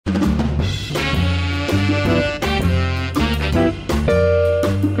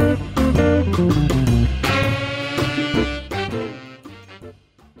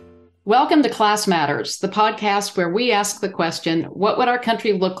Welcome to Class Matters, the podcast where we ask the question, what would our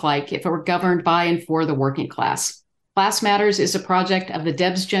country look like if it were governed by and for the working class? Class Matters is a project of the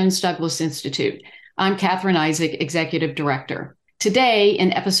Debs Jones Douglas Institute. I'm Catherine Isaac, Executive Director. Today,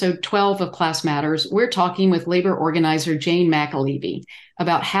 in episode 12 of Class Matters, we're talking with labor organizer Jane McAlevey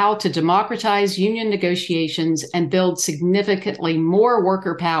about how to democratize union negotiations and build significantly more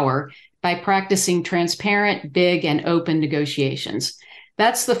worker power by practicing transparent, big, and open negotiations.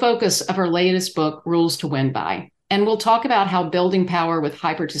 That's the focus of our latest book, Rules to Win By. And we'll talk about how building power with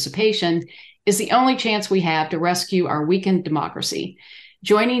high participation is the only chance we have to rescue our weakened democracy.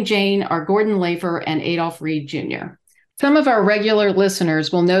 Joining Jane are Gordon Lafer and Adolph Reed Jr. Some of our regular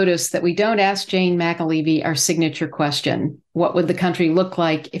listeners will notice that we don't ask Jane McAlevey our signature question, what would the country look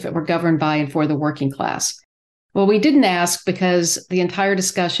like if it were governed by and for the working class? Well, we didn't ask because the entire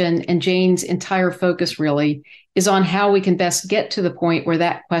discussion and Jane's entire focus really is on how we can best get to the point where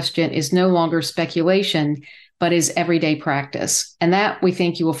that question is no longer speculation, but is everyday practice. And that, we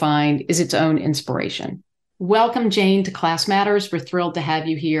think you will find, is its own inspiration. Welcome, Jane, to Class Matters. We're thrilled to have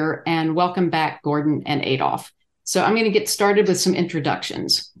you here. And welcome back, Gordon and Adolph. So I'm going to get started with some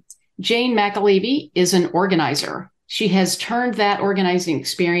introductions. Jane McAlevey is an organizer. She has turned that organizing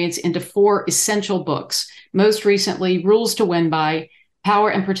experience into 4 essential books, most recently, Rules to Win By,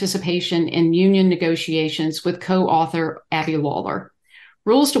 Power and Participation in Union Negotiations with co-author Abby Lawler.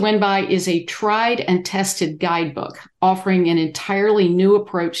 Rules to Win By is a tried and tested guidebook offering an entirely new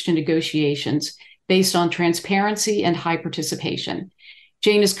approach to negotiations based on transparency and high participation.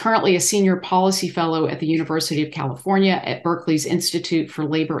 Jane is currently a senior policy fellow at the University of California at Berkeley's Institute for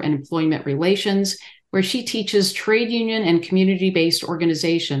Labor and Employment Relations, where she teaches trade union and community-based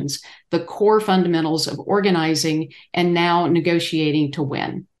organizations the core fundamentals of organizing and now negotiating to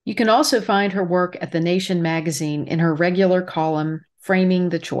win. You can also find her work at The Nation magazine in her regular column, Framing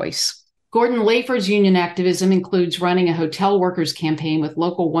the Choice. Gordon Lafer's union activism includes running a hotel workers campaign with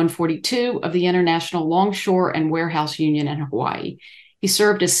Local 142 of the International Longshore and Warehouse Union in Hawaii. He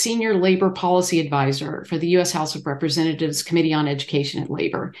served as senior labor policy advisor for the U.S. House of Representatives Committee on Education and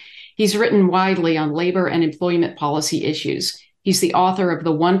Labor. He's written widely on labor and employment policy issues. He's the author of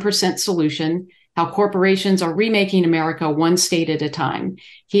The 1% Solution, How Corporations Are Remaking America One State at a Time.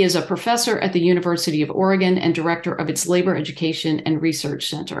 He is a professor at the University of Oregon and director of its Labor Education and Research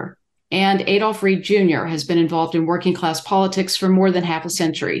Center. And Adolph Reed Jr. has been involved in working class politics for more than half a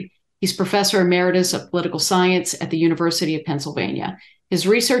century. He's professor emeritus of political science at the University of Pennsylvania. His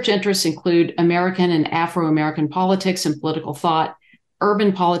research interests include American and Afro-American politics and political thought,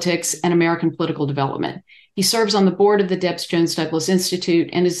 urban politics, and American political development. He serves on the board of the Debs Jones Douglas Institute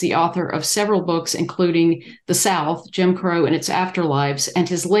and is the author of several books, including The South, Jim Crow and Its Afterlives, and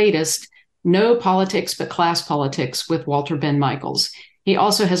his latest, No Politics But Class Politics with Walter Ben Michaels. He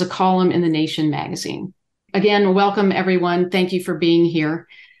also has a column in The Nation magazine. Again, welcome, everyone. Thank you for being here.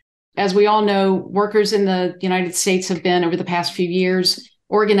 As we all know, workers in the United States have been, over the past few years,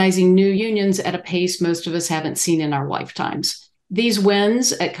 organizing new unions at a pace most of us haven't seen in our lifetimes. These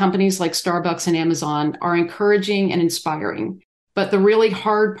wins at companies like Starbucks and Amazon are encouraging and inspiring, but the really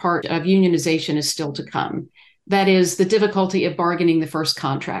hard part of unionization is still to come. That is the difficulty of bargaining the first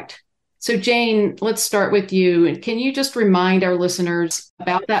contract. So Jane, let's start with you. And can you just remind our listeners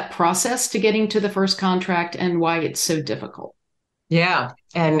about that process to getting to the first contract and why it's so difficult? Yeah,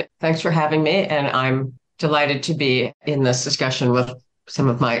 and thanks for having me. And I'm delighted to be in this discussion with some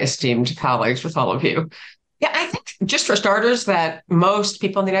of my esteemed colleagues, with all of you. Yeah, I think just for starters, that most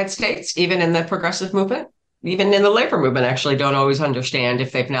people in the United States, even in the progressive movement, even in the labor movement, actually don't always understand,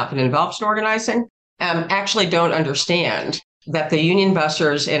 if they've not been involved in organizing, actually don't understand that the union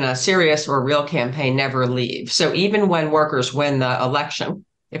busters in a serious or real campaign never leave. So even when workers win the election,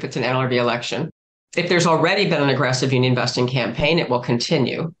 if it's an NLRB election, if there's already been an aggressive union busting campaign, it will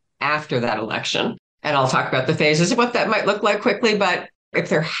continue after that election. And I'll talk about the phases of what that might look like quickly. But if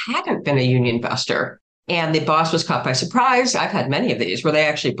there hadn't been a union buster and the boss was caught by surprise, I've had many of these where they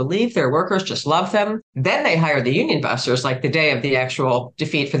actually believe their workers, just love them. Then they hire the union busters like the day of the actual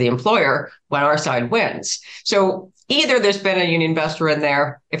defeat for the employer when our side wins. So either there's been a union buster in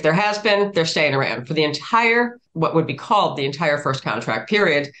there. If there has been, they're staying around for the entire, what would be called the entire first contract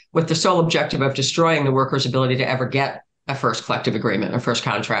period, with the sole objective of destroying the workers' ability to ever get a first collective agreement, a first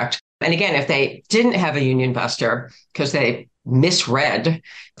contract. And again, if they didn't have a union buster because they misread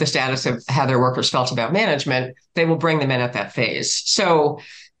the status of how their workers felt about management, they will bring them in at that phase. So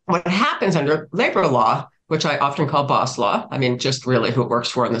what happens under labor law, which I often call boss law, I mean, just really who it works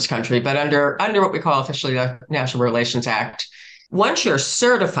for in this country, but under what we call officially the National Relations Act, Once you're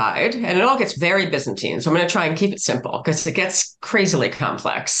certified, and it all gets very Byzantine, so I'm going to try and keep it simple because it gets crazily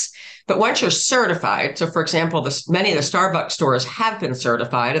complex. But once you're certified, so for example, many of the Starbucks stores have been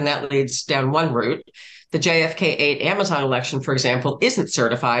certified, and that leads down one route. The JFK 8 Amazon election, for example, isn't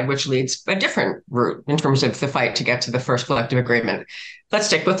certified, which leads a different route in terms of the fight to get to the first collective agreement. Let's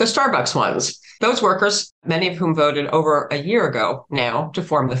stick with the Starbucks ones. Those workers, many of whom voted over a year ago now to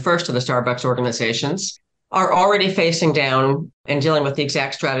form the first of the Starbucks organizations, are already facing down and dealing with the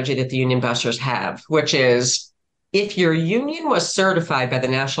exact strategy that the union busters have, which is if your union was certified by the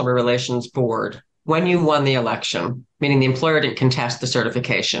National Labor Relations Board when you won the election, meaning the employer didn't contest the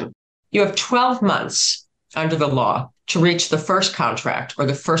certification, you have 12 months under the law to reach the first contract or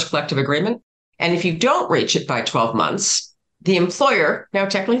the first collective agreement. And if you don't reach it by 12 months, the employer, now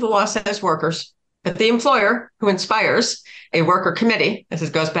technically the law says workers, but the employer who inspires a worker committee, this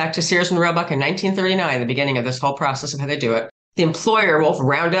goes back to Sears and Roebuck in 1939, the beginning of this whole process of how they do it. The employer will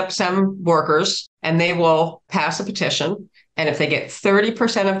round up some workers and they will pass a petition. And if they get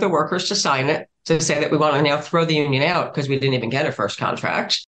 30% of the workers to sign it to say that we want to now throw the union out because we didn't even get a first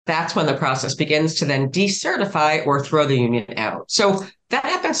contract, that's when the process begins to then decertify or throw the union out. So that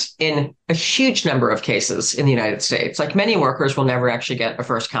happens in a huge number of cases in the United States. Like many workers will never actually get a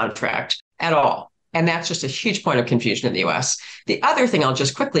first contract at all. And that's just a huge point of confusion in the US. The other thing I'll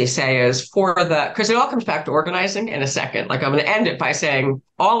just quickly say is because it all comes back to organizing in a second. Like I'm going to end it by saying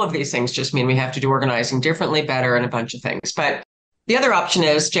all of these things just mean we have to do organizing differently, better, and a bunch of things. But the other option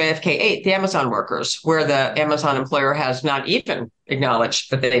is JFK 8, the Amazon workers, where the Amazon employer has not even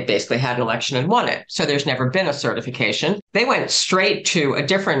acknowledged that they basically had an election and won it. So there's never been a certification. They went straight to a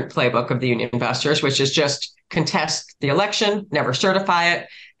different playbook of the union investors, which is just contest the election, never certify it.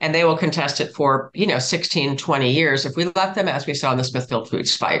 And they will contest it for, 16, 20 years if we let them, as we saw in the Smithfield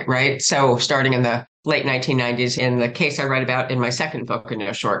Foods fight, right? So starting in the late 1990s, in the case I write about in my second book, in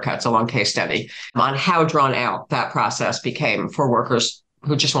No Shortcuts, a long case study on how drawn out that process became for workers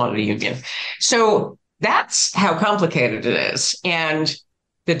who just wanted a union. So that's how complicated it is. And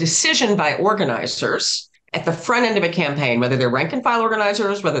the decision by organizers at the front end of a campaign, whether they're rank and file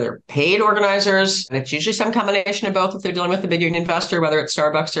organizers, whether they're paid organizers, and it's usually some combination of both if they're dealing with a big union investor, whether it's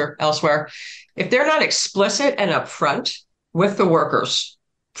Starbucks or elsewhere, if they're not explicit and upfront with the workers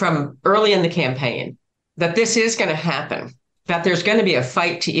from early in the campaign, that this is going to happen, that there's going to be a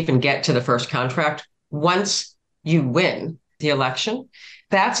fight to even get to the first contract once you win the election,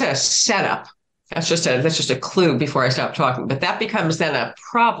 that's a setup. That's just a clue before I stop talking. But that becomes then a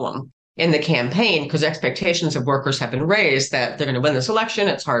problem in the campaign because expectations of workers have been raised that they're going to win this election,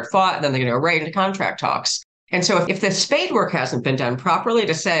 it's hard fought, and then they're going to go right into contract talks. And so if the spade work hasn't been done properly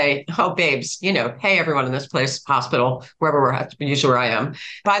to say, oh, babes, hey, everyone in this place, hospital, wherever we're at, usually where I am,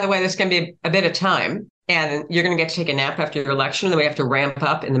 by the way, this is going to be a bit of time. And you're going to get to take a nap after your election. And then we have to ramp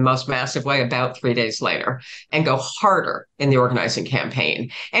up in the most massive way about 3 days later and go harder in the organizing campaign.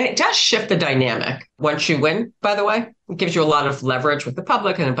 And it does shift the dynamic once you win, by the way. It gives you a lot of leverage with the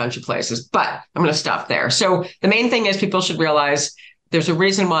public and a bunch of places. But I'm going to stop there. So the main thing is people should realize there's a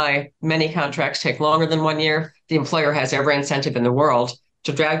reason why many contracts take longer than 1 year. The employer has every incentive in the world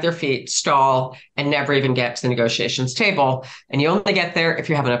to drag their feet, stall, and never even get to the negotiations table. And you only get there if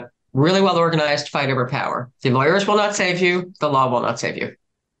you're having a really well-organized fight over power. The lawyers will not save you. The law will not save you.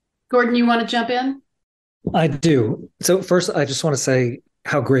 Gordon, you want to jump in? I do. So first, I just want to say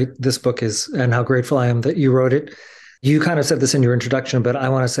how great this book is and how grateful I am that you wrote it. You kind of said this in your introduction, but I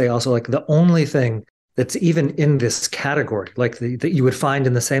want to say also like the only thing that's even in this category, like that you would find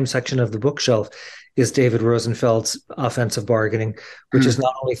in the same section of the bookshelf, is David Rosenfeld's Offensive Bargaining, which is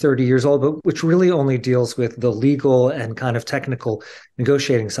not only 30 years old, but which really only deals with the legal and kind of technical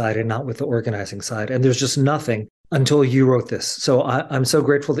negotiating side and not with the organizing side. And there's just nothing until you wrote this. So I'm so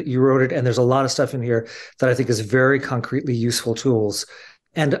grateful that you wrote it. And there's a lot of stuff in here that I think is very concretely useful tools.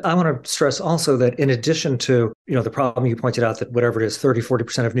 And I want to stress also that in addition to, the problem you pointed out that whatever it is, 30,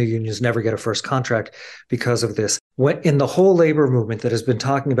 40% of new unions never get a first contract because of this. When in the whole labor movement that has been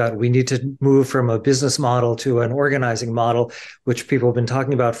talking about, we need to move from a business model to an organizing model, which people have been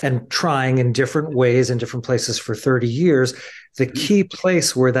talking about and trying in different ways in different places for 30 years. The key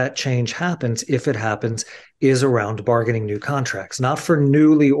place where that change happens, if it happens, is around bargaining new contracts, not for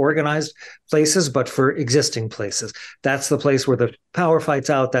newly organized places, but for existing places. That's the place where the power fight's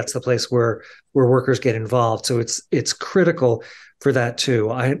out. That's the place where workers get involved. So it's critical for that too.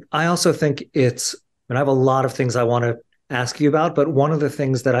 I also think and I have a lot of things I want to ask you about. But one of the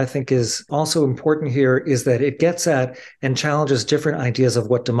things that I think is also important here is that it gets at and challenges different ideas of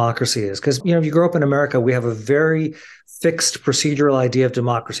what democracy is. Because, if you grow up in America, we have a very fixed procedural idea of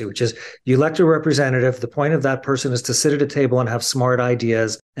democracy, which is you elect a representative. The point of that person is to sit at a table and have smart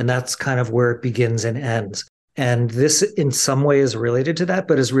ideas. And that's kind of where it begins and ends. And this in some way is related to that,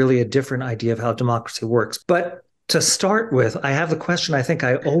 but is really a different idea of how democracy works. But to start with, I have the question I think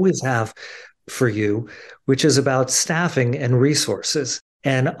I always have for you, which is about staffing and resources.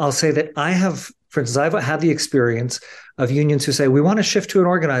 And I'll say that I have, for instance, I've had the experience of unions who say, we want to shift to an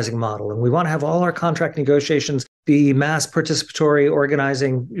organizing model and we want to have all our contract negotiations be mass participatory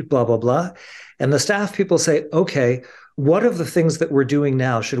organizing, blah, blah, blah. And the staff people say, okay, what of the things that we're doing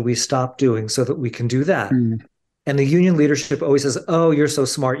now should we stop doing so that we can do that? And the union leadership always says, oh, you're so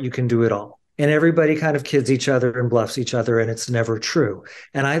smart, you can do it all. And everybody kind of kids each other and bluffs each other, and it's never true.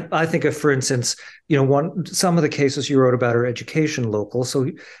 And I think of, for instance, some of the cases you wrote about are education local. So,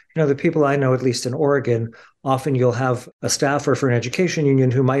 the people I know, at least in Oregon, often you'll have a staffer for an education union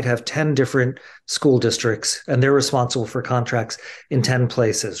who might have 10 different school districts, and they're responsible for contracts in 10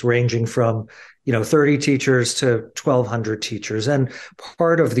 places, ranging from 30 teachers to 1,200 teachers. And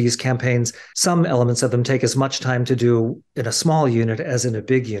part of these campaigns, some elements of them take as much time to do in a small unit as in a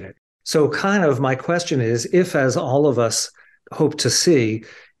big unit. So kind of my question is, if, as all of us hope to see,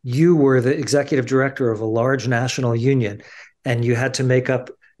 you were the executive director of a large national union and you had to make up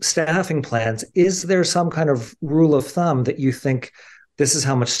staffing plans, is there some kind of rule of thumb that you think this is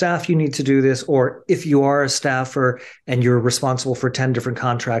how much staff you need to do this? Or if you are a staffer and you're responsible for 10 different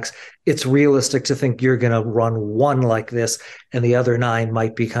contracts, it's realistic to think you're going to run one like this and the other 9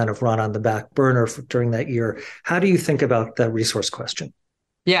 might be kind of run on the back burner during that year. How do you think about that resource question?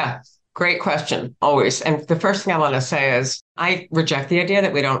 Yeah, great question, always. And the first thing I want to say is I reject the idea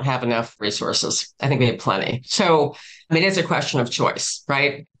that we don't have enough resources. I think we have plenty. So it is a question of choice,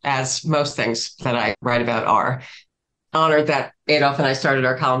 right? As most things that I write about are. Honored that Adolph and I started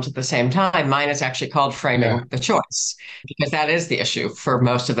our columns at the same time. Mine is actually called Framing the Choice, because that is the issue for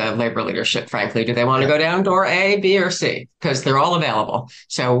most of the labor leadership, frankly. Do they want to go down door A, B, or C? Because they're all available.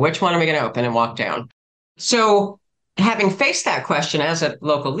 So which one are we going to open and walk down? So having faced that question as a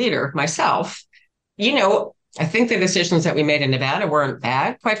local leader myself, I think the decisions that we made in Nevada weren't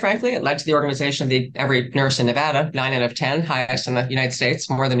bad, quite frankly. It led to the organization of every nurse in Nevada, 9 out of 10, highest in the United States,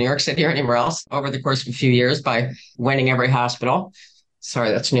 more than New York City or anywhere else, over the course of a few years by winning every hospital.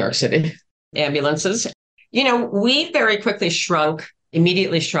 Sorry, that's New York City. Ambulances. We very quickly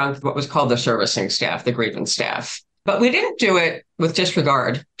immediately shrunk what was called the servicing staff, the grievance staff. But we didn't do it with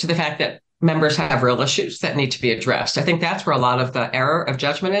disregard to the fact that members have real issues that need to be addressed. I think that's where a lot of the error of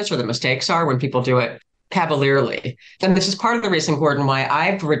judgment is, or the mistakes are, when people do it cavalierly. And this is part of the reason, Gordon, why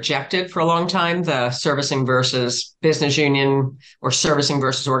I've rejected for a long time the servicing versus business union or servicing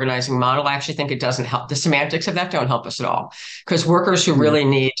versus organizing model. I actually think it doesn't help. The semantics of that don't help us at all, because workers who really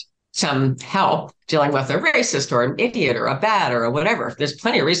need some help dealing with a racist or an idiot or a bad or a whatever, there's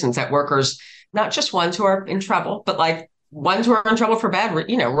plenty of reasons that workers, not just ones who are in trouble, but like ones who are in trouble for bad,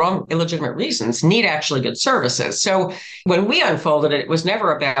 wrong, illegitimate reasons, need actually good services. So when we unfolded it, it was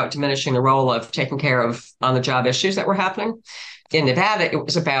never about diminishing the role of taking care of on-the-job issues that were happening. In Nevada, it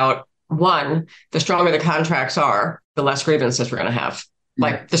was about, one, the stronger the contracts are, the less grievances we're going to have.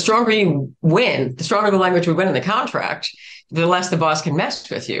 Like the stronger you win, the stronger the language we win in the contract, the less the boss can mess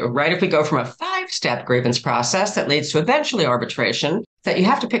with you, right? If we go from a 5-step grievance process that leads to eventually arbitration that you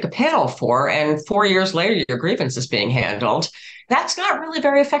have to pick a panel for, and 4 years later, your grievance is being handled, that's not really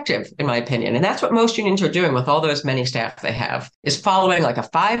very effective, in my opinion. And that's what most unions are doing with all those many staff they have, is following like a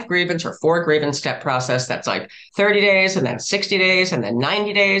 5 grievance or 4 grievance step process that's like 30 days and then 60 days and then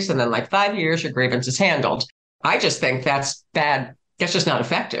 90 days and then like 5 years, your grievance is handled. I just think that's bad. That's just not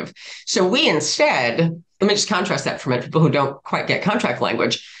effective. So we instead, let me just contrast that for a minute, people who don't quite get contract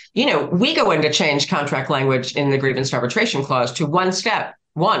language. We go in to change contract language in the grievance arbitration clause to 1 step.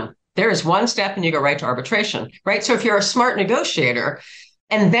 There is 1 step and you go right to arbitration, right? So if you're a smart negotiator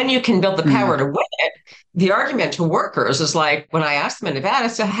and then you can build the power to win it, the argument to workers is like, when I asked them in Nevada,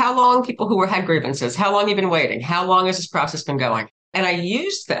 so how long people who had grievances, how long have you been waiting? How long has this process been going? And I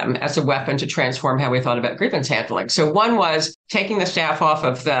used them as a weapon to transform how we thought about grievance handling. So one was taking the staff off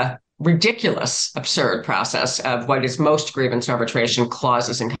of the ridiculous, absurd process of what is most grievance arbitration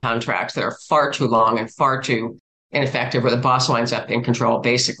clauses and contracts that are far too long and far too ineffective, where the boss winds up in control,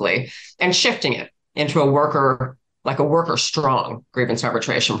 basically, and shifting it into a worker strong grievance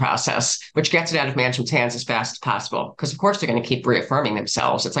arbitration process, which gets it out of management's hands as fast as possible. Because of course they're going to keep reaffirming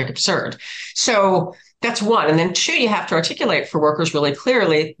themselves. It's like absurd. So That's one. And then two, you have to articulate for workers really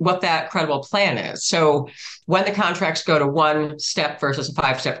clearly what that credible plan is. So when the contracts go to one step versus a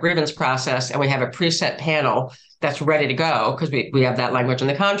 5-step grievance process, and we have a preset panel that's ready to go because we have that language in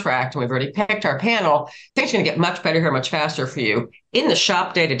the contract and we've already picked our panel, things are going to get much better here, much faster for you in the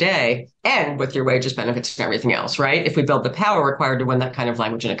shop day to day and with your wages, benefits, and everything else, right? If we build the power required to win that kind of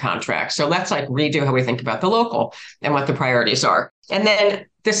language in a contract. So let's like redo how we think about the local and what the priorities are. And then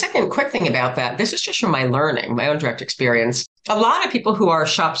the second quick thing about that, this is just from my learning, my own direct experience. A lot of people who are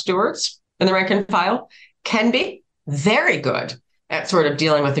shop stewards in the rank and file can be very good at sort of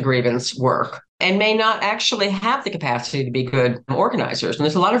dealing with the grievance work and may not actually have the capacity to be good organizers. And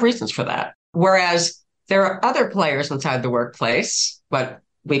there's a lot of reasons for that. Whereas there are other players inside the workplace, what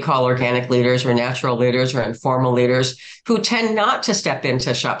we call organic leaders or natural leaders or informal leaders, who tend not to step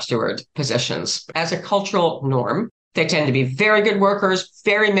into shop steward positions as a cultural norm. They tend to be very good workers,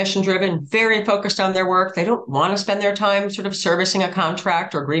 very mission driven, very focused on their work. They don't want to spend their time sort of servicing a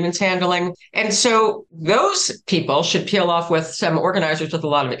contract or grievance handling. And so those people should peel off with some organizers with a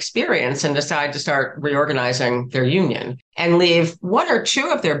lot of experience and decide to start reorganizing their union and leave one or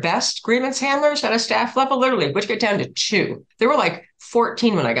two of their best grievance handlers at a staff level, literally, which get down to two. There were like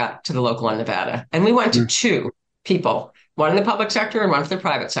 14 when I got to the local in Nevada, and we went to two people, one in the public sector and one for the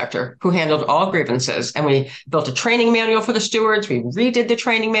private sector, who handled all grievances. And we built a training manual for the stewards. We redid the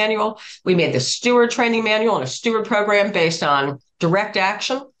training manual. We made the steward training manual and a steward program based on direct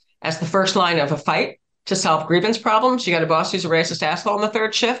action as the first line of a fight to solve grievance problems. You got a boss who's a racist asshole on the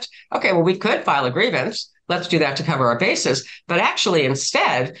third shift. Okay, well, we could file a grievance. Let's do that to cover our bases. But actually,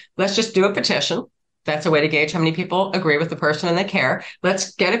 instead, let's just do a petition. That's a way to gauge how many people agree with the person and they care.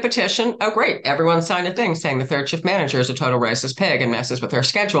 Let's get a petition. Oh, great. Everyone signed a thing saying the third shift manager is a total racist pig and messes with their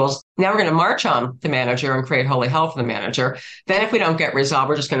schedules. Now we're going to march on the manager and create holy hell for the manager. Then if we don't get resolved,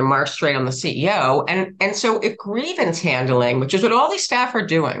 we're just going to march straight on the CEO. And so if grievance handling, which is what all these staff are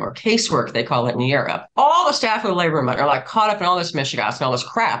doing, or casework, they call it in Europe, all the staff of the labor movement are like caught up in all this mishigas and all this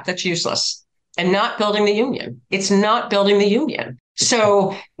crap that's useless and not building the union. It's not building the union.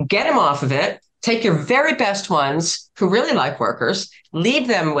 So get them off of it. Take your very best ones who really like workers, leave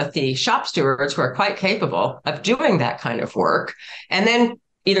them with the shop stewards who are quite capable of doing that kind of work, and then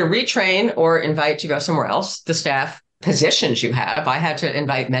either retrain or invite to go somewhere else the staff positions you have. I had to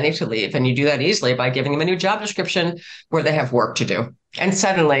invite many to leave, and you do that easily by giving them a new job description where they have work to do. And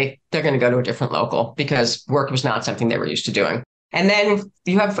suddenly they're going to go to a different local because work was not something they were used to doing. And then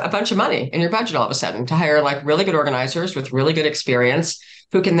you have a bunch of money in your budget all of a sudden to hire like really good organizers with really good experience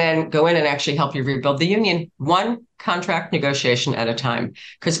who can then go in and actually help you rebuild the union one contract negotiation at a time.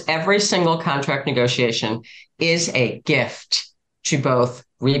 Because every single contract negotiation is a gift to both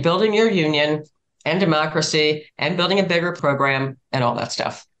rebuilding your union and democracy and building a bigger program and all that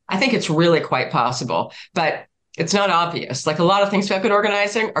stuff. I think it's really quite possible, but it's not obvious. Like a lot of things about good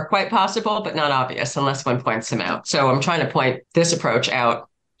organizing are quite possible, but not obvious unless one points them out. So I'm trying to point this approach out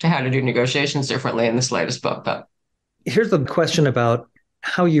to how to do negotiations differently in this latest book. But here's the question about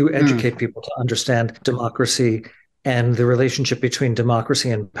how you educate people to understand democracy and the relationship between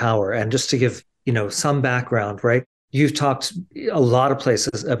democracy and power. And just to give, some background, right? You've talked a lot of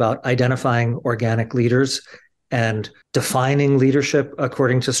places about identifying organic leaders and defining leadership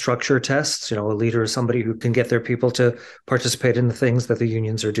according to structure tests. A leader is somebody who can get their people to participate in the things that the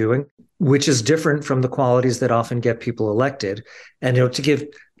unions are doing, which is different from the qualities that often get people elected. And, to give,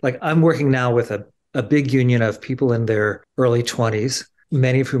 I'm working now with a big union of people in their early 20s,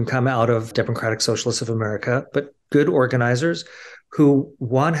 many of whom come out of Democratic Socialists of America, but good organizers who,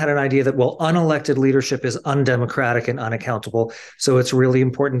 one, had an idea that, unelected leadership is undemocratic and unaccountable. So it's really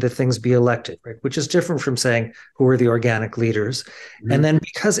important that things be elected, right? Which is different from saying who are the organic leaders. Mm-hmm. And then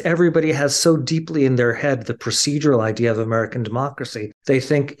because everybody has so deeply in their head the procedural idea of American democracy, they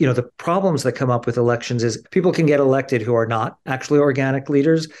think, the problems that come up with elections is people can get elected who are not actually organic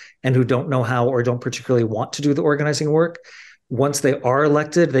leaders and who don't know how or don't particularly want to do the organizing work. Once they are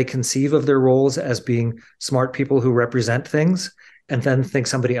elected, they conceive of their roles as being smart people who represent things, and then think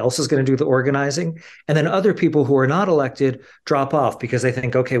somebody else is going to do the organizing. And then other people who are not elected drop off because they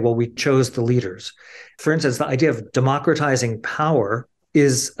think, okay, we chose the leaders. For instance, the idea of democratizing power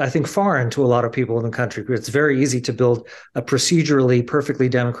is, I think, foreign to a lot of people in the country. It's very easy to build a procedurally perfectly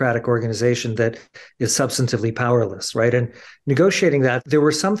democratic organization that is substantively powerless, right? And negotiating that, there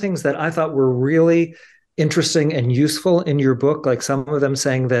were some things that I thought were really interesting and useful in your book, like some of them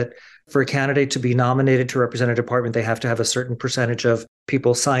saying that for a candidate to be nominated to represent a department, they have to have a certain percentage of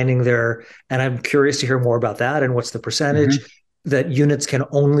people signing there. And I'm curious to hear more about that and what's the percentage. Mm-hmm. that units can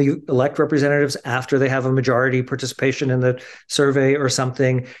only elect representatives after they have a majority participation in the survey or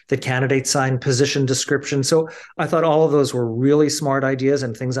something, that candidates sign position descriptions. So I thought all of those were really smart ideas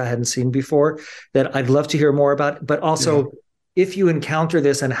and things I hadn't seen before that I'd love to hear more about. But also, if you encounter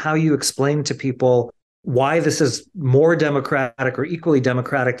this and how you explain to people why this is more democratic or equally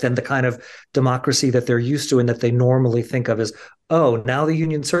democratic than the kind of democracy that they're used to and that they normally think of as, oh, now the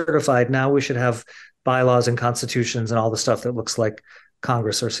union's certified, now we should have bylaws and constitutions and all the stuff that looks like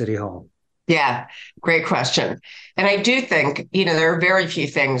Congress or City Hall. Yeah, great question. And I do think, there are very few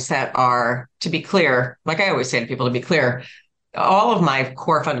things that are, to be clear, like I always say to people, to be clear, all of my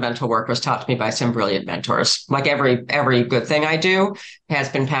core fundamental work was taught to me by some brilliant mentors. Like every good thing I do has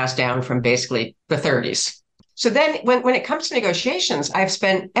been passed down from basically the 30s. So then when it comes to negotiations, I've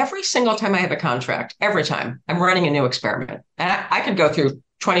spent every single time I have a contract, every time I'm running a new experiment. And I could go through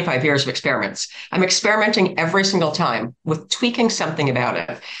 25 years of experiments. I'm experimenting every single time with tweaking something about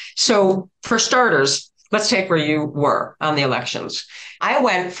it. So for starters, let's take where you were on the elections. I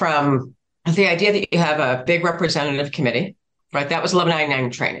went from the idea that you have a big representative committee, right? That was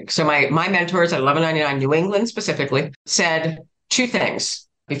 1199 training. So my mentors at 1199 New England specifically said two things.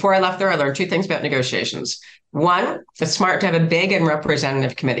 Before I left there, I learned two things about negotiations. One, it's smart to have a big and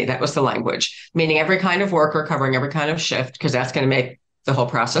representative committee. That was the language, meaning every kind of worker covering every kind of shift, because that's going to make the whole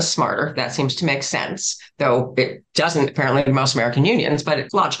process smarter. That seems to make sense, though it doesn't apparently in most American unions, but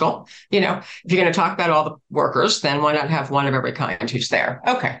it's logical. If you're going to talk about all the workers, then why not have one of every kind who's there?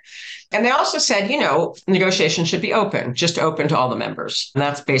 Okay. And they also said, negotiations should be open, just open to all the members. And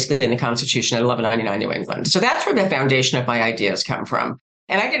that's basically in the Constitution at 1199 New England. So that's where the foundation of my ideas come from.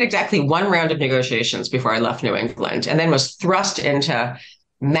 And I did exactly one round of negotiations before I left New England, and then was thrust into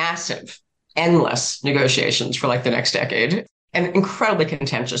massive, endless negotiations for like the next decade, and incredibly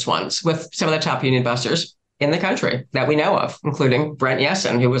contentious ones with some of the top union busters in the country that we know of, including Brent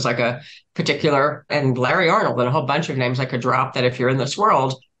Yessen, who was like a particular, and Larry Arnold, and a whole bunch of names I could drop that if you're in this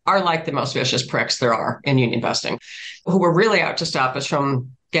world are like the most vicious pricks there are in union busting, who were really out to stop us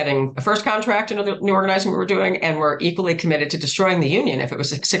from getting a first contract into the new organizing we were doing, and were equally committed to destroying the union if it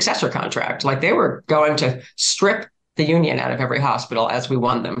was a successor contract. Like they were going to strip the union out of every hospital as we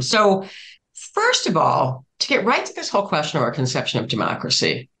won them. So first of all, to get right to this whole question of our conception of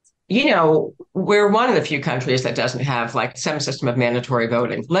democracy, we're one of the few countries that doesn't have like some system of mandatory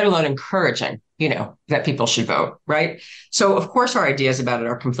voting, let alone encouraging, that people should vote, right? So of course our ideas about it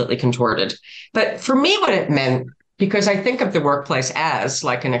are completely contorted. But for me, what it meant, because I think of the workplace as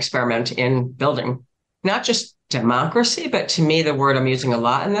like an experiment in building, not just democracy, but to me, the word I'm using a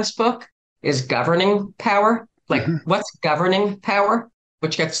lot in this book is governing power. Like what's governing power,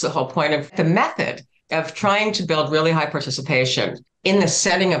 which gets to the whole point of the method of trying to build really high participation in the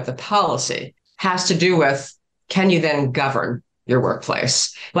setting of the policy has to do with, can you then govern your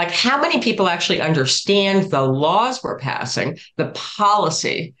workplace? Like how many people actually understand the laws we're passing, the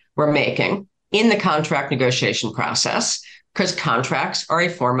policy we're making in the contract negotiation process? Because contracts are a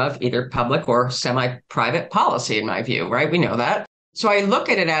form of either public or semi-private policy, in my view, right? We know that. So I look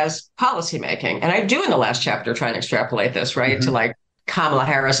at it as policymaking. And I do in the last chapter try and extrapolate this, right? To like Kamala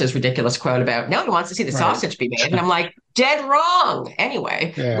Harris's ridiculous quote about no one wants to see the sausage be made. And I'm like, dead wrong.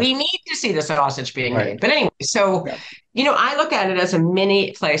 Anyway, we need to see the sausage being made. But anyway, so, I look at it as a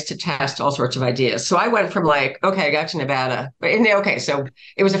mini place to test all sorts of ideas. So I went from like, okay, I got to Nevada. So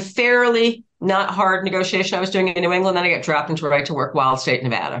it was a fairly not hard negotiation I was doing in New England. Then I get dropped into right to work wild state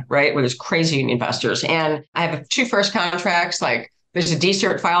Nevada, right? Where there's crazy union busters. And I have two first contracts, like there's a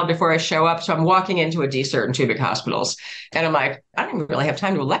D-cert filed before I show up. So I'm walking into a D-cert in two big hospitals. And I'm like, I don't even really have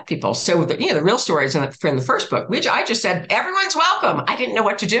time to elect people. So the real story is in the first book, which I just said, everyone's welcome. I didn't know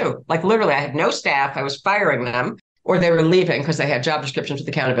what to do. Like literally, I had no staff. I was firing them, or they were leaving because they had job descriptions with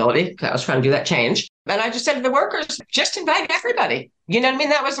accountability, because I was trying to do that change. And I just said to the workers, just invite everybody. You know what I mean?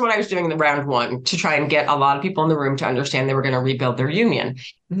 That was what I was doing in the round one, to try and get a lot of people in the room to understand they were going to rebuild their union.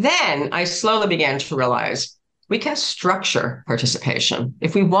 Then I slowly began to realize we can structure participation.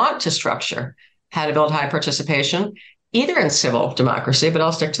 If we want to structure how to build high participation, either in civil democracy, but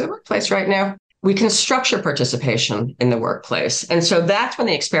I'll stick to the workplace right now, we can structure participation in the workplace. And so that's when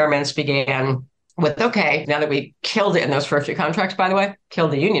the experiments began with, okay, now that we killed it in those first few contracts, by the way,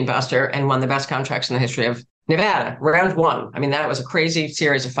 killed the union buster and won the best contracts in the history of Nevada, round one. I mean, that was a crazy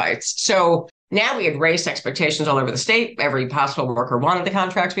series of fights. So now we had raised expectations all over the state. Every possible worker wanted the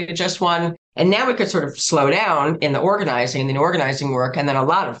contracts we had just won. And now we could sort of slow down in the organizing work. And then a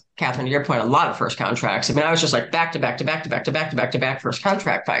lot of, Catherine, to your point, a lot of first contracts. I mean, I was just like back to back first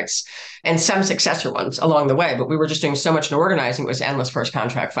contract fights, and some successor ones along the way. But we were just doing so much in organizing, it was endless first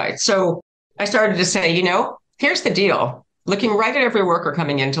contract fights. So I started to say, here's the deal. looking right at every worker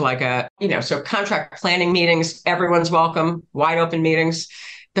coming into like so contract planning meetings, everyone's welcome, wide open meetings.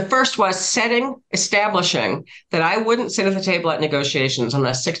 The first was establishing that I wouldn't sit at the table at negotiations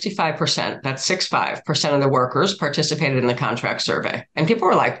unless 65%, that's 65% of the workers participated in the contract survey. And people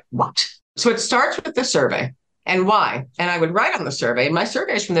were like, what? So it starts with the survey. And why? And I would write on the survey. My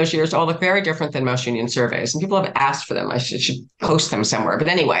surveys from those years all look very different than most union surveys. And people have asked for them. I should post them somewhere. But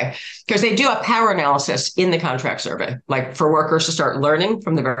anyway, because they do a power analysis in the contract survey, like for workers to start learning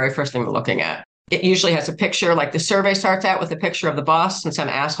from the very first thing we're looking at. It usually has a picture, like the survey starts out with a picture of the boss and some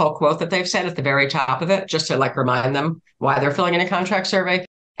asshole quote that they've said at the very top of it, just to like remind them why they're filling in a contract survey.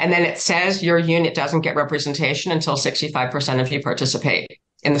 And then it says your unit doesn't get representation until 65% of you participate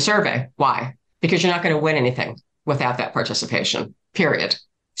in the survey. Why? Because you're not going to win anything without that participation, period.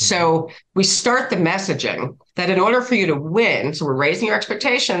 So we start the messaging that in order for you to win, so we're raising your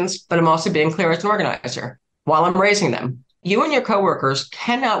expectations, but I'm also being clear as an organizer while I'm raising them. You and your coworkers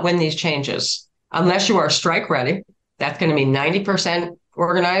cannot win these changes unless you are strike ready. That's going to be 90%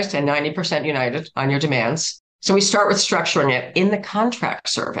 organized and 90% united on your demands. So we start with structuring it in the contract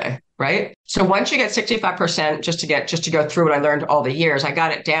survey, right? So once you get 65%, just to go through what I learned all the years, I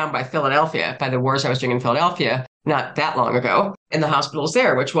got it down by Philadelphia, by the wars I was doing in Philadelphia, not that long ago, in the hospitals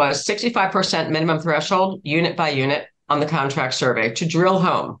there, which was 65% minimum threshold, unit by unit on the contract survey to drill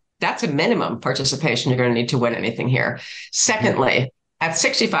home. That's a minimum participation you're going to need to win anything here. Secondly, at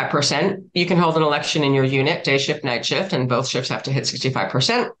 65%, you can hold an election in your unit, day shift, night shift, and both shifts have to hit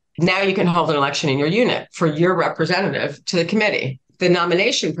 65%. Now you can hold an election in your unit for your representative to the committee. The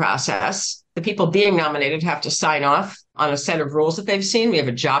nomination process, the people being nominated have to sign off on a set of rules that they've seen. We have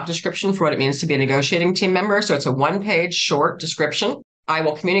a job description for what it means to be a negotiating team member. So it's a one-page short description. I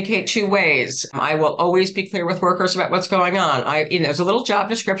will communicate two ways. I will always be clear with workers about what's going on. There's a little job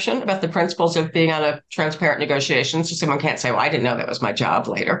description about the principles of being on a transparent negotiation. So someone can't say, well, I didn't know that was my job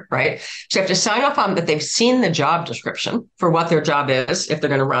later, right? So you have to sign off on that they've seen the job description for what their job is if they're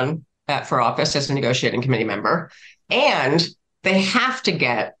going to run for office as a negotiating committee member. And they have to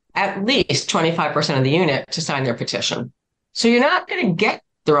get at least 25% of the unit to sign their petition. So you're not going to get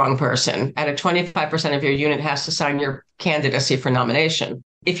the wrong person at a 25% of your unit has to sign your candidacy for nomination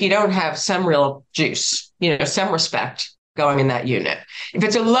if you don't have some real juice, some respect going in that unit. If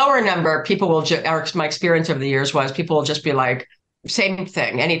it's a lower number, people will my experience over the years was people will just be like, same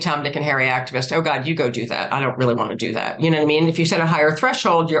thing, any Tom, Dick, and Harry activist, oh God, you go do that. I don't really want to do that. You know what I mean? If you set a higher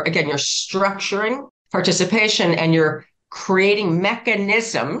threshold, you're structuring participation and you're creating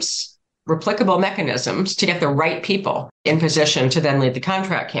replicable mechanisms to get the right people in position to then lead the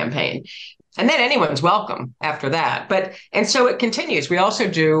contract campaign. And then anyone's welcome after that. And so it continues. We also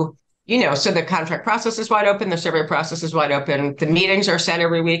do, so the contract process is wide open. The survey process is wide open. The meetings are set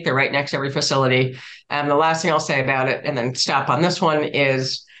every week. They're right next to every facility. And the last thing I'll say about it, and then stop on this one,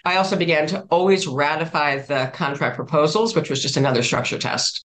 is I also began to always ratify the contract proposals, which was just another structure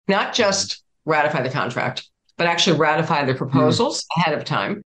test. Not just ratify the contract, but actually ratify the proposals ahead of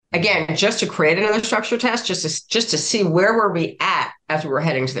time. Again, just to create another structure test, just to see where were we at as we were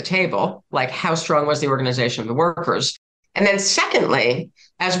heading to the table, like how strong was the organization of the workers. And then secondly,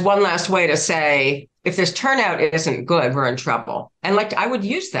 as one last way to say, if this turnout isn't good, we're in trouble. And I would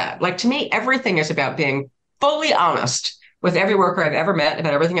use that. To me, everything is about being fully honest with every worker I've ever met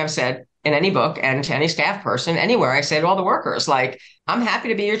about everything I've said in any book and to any staff person anywhere. I say to all the workers, I'm happy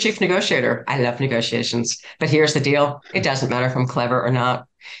to be your chief negotiator. I love negotiations, but here's the deal. It doesn't matter if I'm clever or not.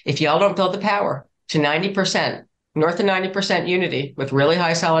 If y'all don't build the power to 90%, north of 90% unity with really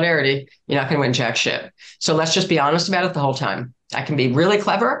high solidarity, you're not going to win jack shit. So let's just be honest about it the whole time. I can be really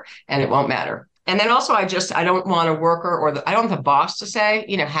clever and it won't matter. And then also, I don't want a worker I don't want the boss to say,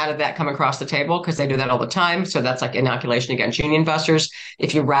 how did that come across the table? Because they do that all the time. So that's like inoculation against union busters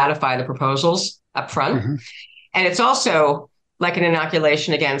if you ratify the proposals up front. Mm-hmm. And it's also like an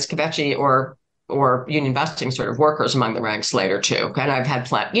inoculation against Kvetchy or union busting sort of workers among the ranks later too. And I've had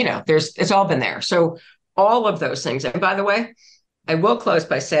it's all been there. So all of those things. And by the way, I will close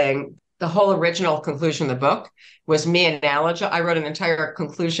by saying the whole original conclusion of the book was me I wrote an entire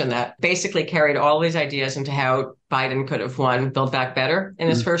conclusion that basically carried all these ideas into how Biden could have won Build Back Better in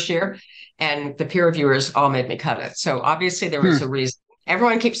his first year. And the peer reviewers all made me cut it. So obviously there was a reason.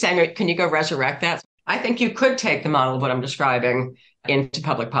 Everyone keeps saying, can you go resurrect that? I think you could take the model of what I'm describing into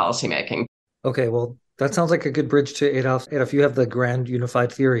public policy making. Okay, well, that sounds like a good bridge to Adolph. Adolph, you have the grand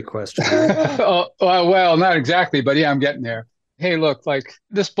unified theory question. Right? Well, not exactly, but yeah, I'm getting there. Hey, look,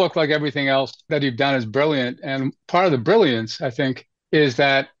 this book, like everything else that you've done, is brilliant. And part of the brilliance, I think, is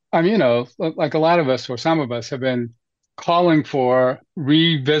that, like a lot of us or some of us have been calling for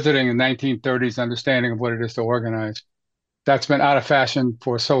revisiting the 1930s understanding of what it is to organize. that's been out of fashion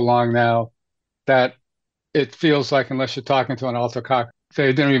for so long now that it feels like unless you're talking to an altar cock,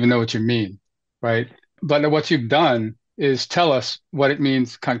 they don't even know what you mean, right? But what you've done is tell us what it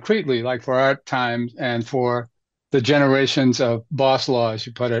means concretely, like for our times and for the generations of boss law, as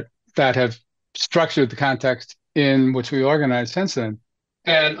you put it, that have structured the context in which we organize since then.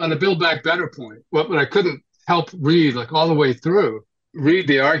 And on the Build Back Better point, what I couldn't help read, like all the way through, read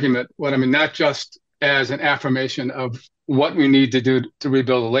the argument, what I mean, not just as an affirmation of what we need to do to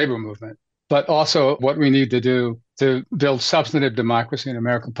rebuild the labor movement, but also what we need to do to build substantive democracy in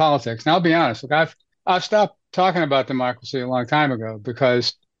American politics. Now, I'll be honest, look, I've stopped talking about democracy a long time ago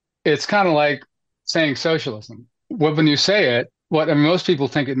because it's kind of like saying socialism. When you say it, most people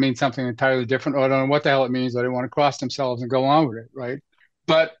think it means something entirely different, or don't know what the hell it means, or they want to cross themselves and go on with it, right?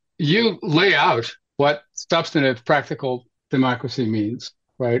 But you lay out what substantive, practical democracy means,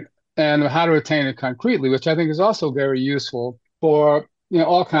 right? And how to attain it concretely, which I think is also very useful for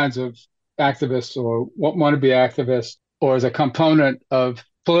all kinds of activists or want to be activists, or as a component of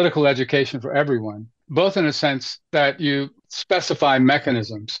political education for everyone, both in a sense that you specify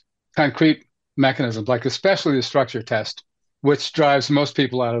mechanisms, concrete mechanisms, like especially the structure test, which drives most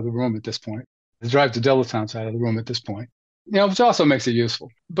people out of the room at this point. It drives the dilettantes out of the room at this point, which also makes it useful.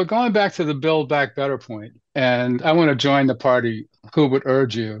 But going back to the Build Back Better point, and I want to join the party who would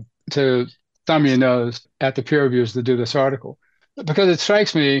urge you to thumb your nose at the peer reviewers to do this article, because it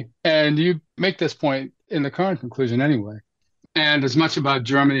strikes me, and you make this point in the current conclusion anyway, and as much about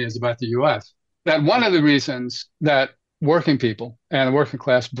Germany as about the US, that one of the reasons that working people and the working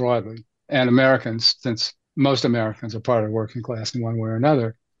class broadly, and Americans, since most Americans are part of the working class in one way or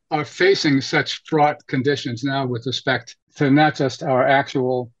another, are facing such fraught conditions now with respect to not just our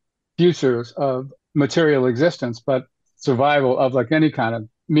actual futures of material existence, but survival of like any kind of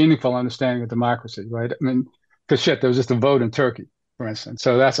meaningful understanding of democracy, right? I mean, because there was just a vote in Turkey, for instance.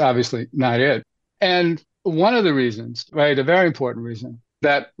 So that's obviously not it. And one of the reasons, right, a very important reason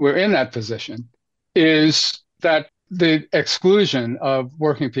that we're in that position is that the exclusion of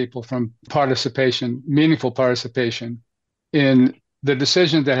working people from participation, meaningful participation in the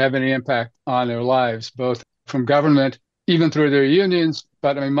decisions that have any impact on their lives, both from government, even through their unions,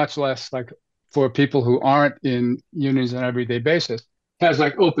 but I mean, much less like for people who aren't in unions on an everyday basis, has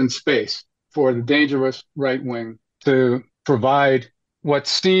like open space for the dangerous right wing to provide what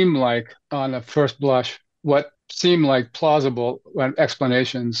seem like, on a first blush, what seem like plausible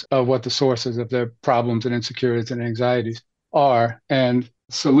explanations of what the sources of their problems and insecurities and anxieties are, and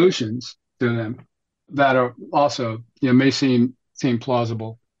solutions to them that are also, may seem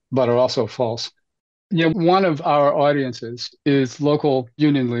plausible, but are also false. One of our audiences is local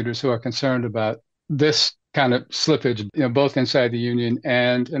union leaders who are concerned about this kind of slippage, both inside the union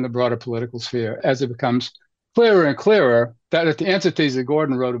and in the broader political sphere, as it becomes clearer and clearer that at the entities that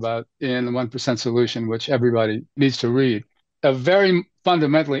Gordon wrote about in the 1% Solution, which everybody needs to read, a very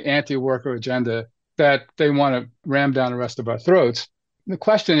fundamentally anti-worker agenda that they want to ram down the rest of our throats. The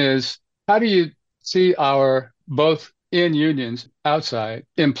question is, how do you see our both in unions, outside,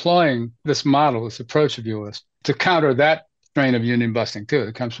 employing this model, this approach of yours to counter that strain of union busting too?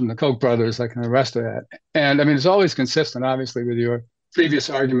 It comes from the Koch brothers, like, and the rest of that. And I mean, it's always consistent, obviously, with your previous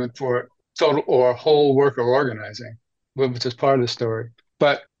argument for total or whole worker organizing, which is part of the story.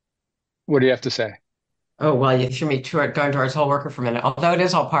 But what do you have to say? Oh, well, you threw me to it going towards whole worker for a minute, although it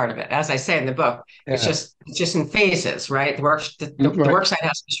is all part of it. As I say in the book, it's just in phases, right? The work side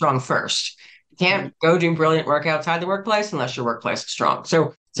has to be strong first. You can't go do brilliant work outside the workplace unless your workplace is strong.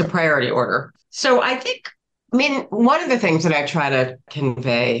 So it's a priority order. So I mean, one of the things that I try to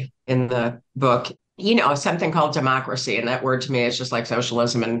convey in the book, something called democracy. And that word to me is just like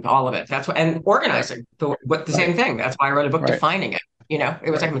socialism and all of it. That's what, and organizing, the same thing. That's why I wrote a book defining it.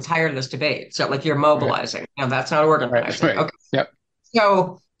 It was like, I'm tired of this debate. So like, you're mobilizing. That's not organizing. Right. Okay. Yep.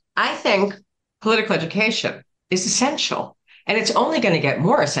 So I think political education is essential, and it's only going to get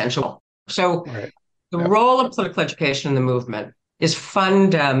more essential. So the role of political education in the movement is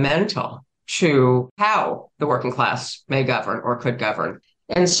fundamental to how the working class may govern or could govern.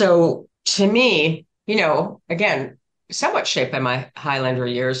 And so to me, again, somewhat shaped by my Highlander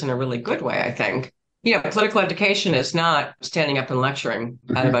years in a really good way, I think. Political education is not standing up and lecturing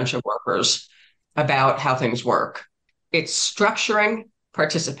at a bunch of workers about how things work. It's structuring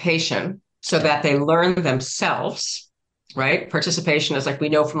participation so that they learn themselves, right? Participation is like, we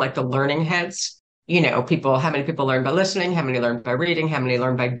know from like the learning heads, how many people learn by listening, how many learn by reading, how many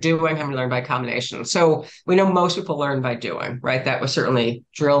learn by doing, how many learn by combination. So we know most people learn by doing, right? That was certainly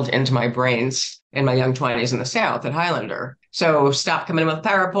drilled into my brains in my young 20s in the South at Highlander. So stop coming in with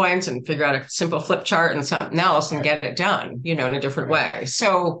PowerPoints and figure out a simple flip chart and something else and get it done, in a different way.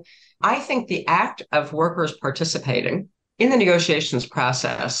 So I think the act of workers participating in the negotiations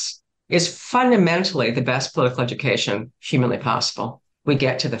process is fundamentally the best political education humanly possible. We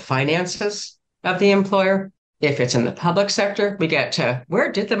get to the finances of the employer. If it's in the public sector, we get to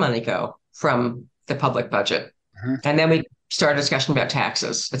where did the money go from the public budget? And then we start a discussion about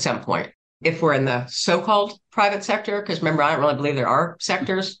taxes at some point. If we're in the so-called private sector, because remember, I don't really believe there are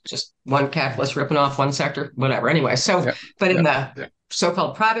sectors, just one capitalist ripping off one sector, whatever. Anyway, but in the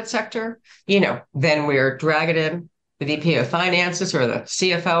so-called private sector, then we're dragging in the VP of finances or the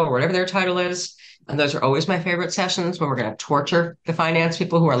CFO or whatever their title is. And those are always my favorite sessions when we're going to torture the finance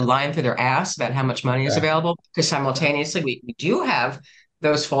people who are lying through their ass about how much money is available. Because simultaneously, we do have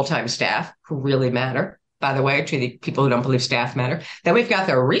those full-time staff who really matter, by the way, to the people who don't believe staff matter. Then we've got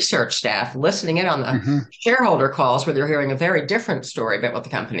the research staff listening in on the shareholder calls where they're hearing a very different story about what the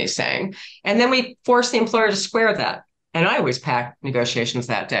company is saying. And then we force the employer to square that. And I always pack negotiations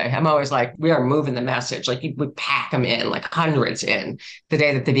that day. I'm always like, we are moving the message. Like we pack them in, like hundreds in the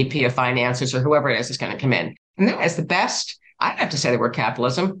day that the VP of finances or whoever it is going to come in. And that is the best, I have to say the word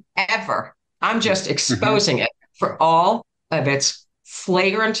capitalism, ever. I'm just exposing it for all of its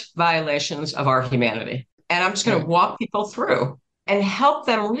flagrant violations of our humanity. And I'm just going to walk people through and help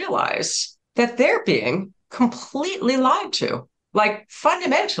them realize that they're being completely lied to, like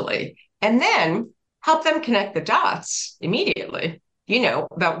fundamentally. And then help them connect the dots immediately,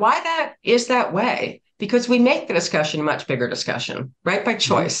 about why that is that way, because we make the discussion a much bigger discussion, right? By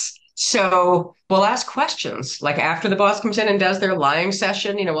choice. So we'll ask questions like after the boss comes in and does their lying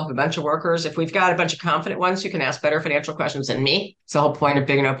session, we'll have a bunch of workers. If we've got a bunch of confident ones who can ask better financial questions than me, it's the whole point of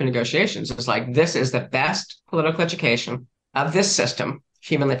big and open negotiations. It's like, this is the best political education of this system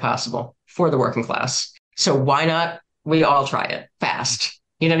humanly possible for the working class. So why not we all try it fast?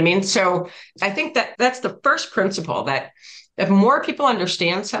 You know what I mean? So I think that that's the first principle, that if more people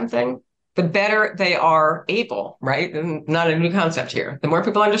understand something, the better they are able, right? And not a new concept here. The more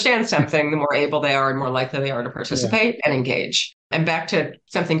people understand something, the more able they are and more likely they are to participate and engage. And back to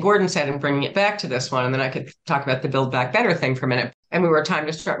something Gordon said and bringing it back to this one, and then I could talk about the Build Back Better thing for a minute. And we were time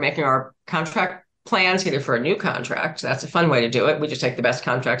to start making our contract plans either for a new contract. That's a fun way to do it. We just take the best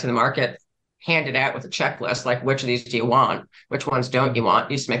contracts in the market, hand it out with a checklist, like which of these do you want? Which ones don't you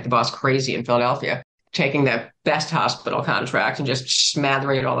want? Used to make the boss crazy in Philadelphia, taking the best hospital contract and just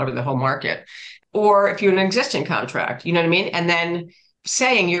smattering it all over the whole market. Or if you're an existing contract, you know what I mean? And then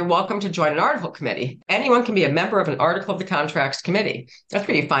saying you're welcome to join an article committee. Anyone can be a member of an article of the contracts committee. That's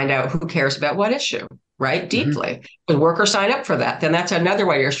where you find out who cares about what issue, right? Deeply. When workers sign up for that, then that's another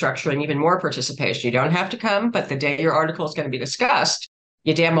way you're structuring even more participation. You don't have to come, but the day your article is going to be discussed,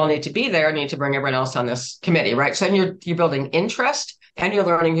 you damn well need to be there and need to bring everyone else on this committee, right? So then you're building interest and you're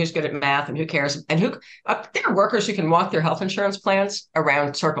learning who's good at math and who cares. And there are workers who can walk their health insurance plans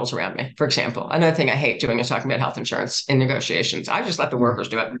around circles around me, for example. Another thing I hate doing is talking about health insurance in negotiations. I just let the workers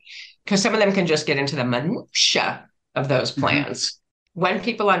do it because some of them can just get into the minutia of those plans. When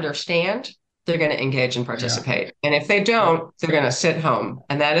people understand, they're going to engage and participate. Yeah. And if they don't, they're going to sit home.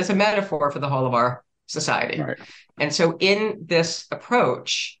 And that is a metaphor for the whole of our society. Right. And so in this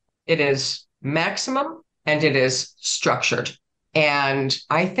approach, it is maximum and it is structured. And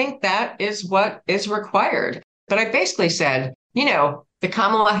I think that is what is required. But I basically said, the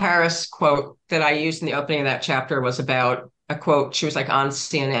Kamala Harris quote that I used in the opening of that chapter was about a quote. She was like on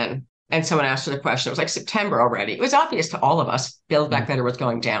CNN. And someone asked her the question. It was like September already. It was obvious to all of us, Build Back Better was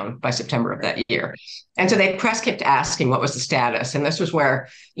going down by September of that year. And so the press kept asking what was the status. And this was where,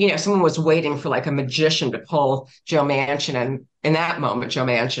 someone was waiting for like a magician to pull Joe Manchin, and in that moment, Joe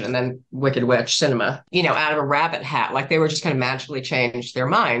Manchin and then Wicked Witch Cinema, out of a rabbit hat. Like they were just going to magically change their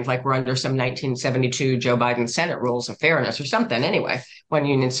mind. Like we're under some 1972 Joe Biden Senate rules of fairness or something anyway, when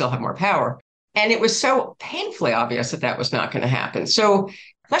unions still have more power. And it was so painfully obvious that that was not going to happen. So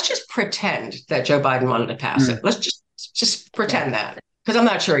let's just pretend that Joe Biden wanted to pass it. Let's just pretend that, because I'm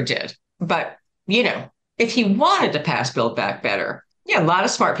not sure he did. But, if he wanted to pass Build Back Better, a lot of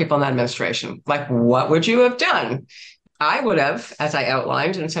smart people in that administration, like what would you have done? I would have, as I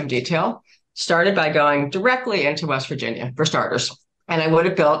outlined in some detail, started by going directly into West Virginia, for starters. And I would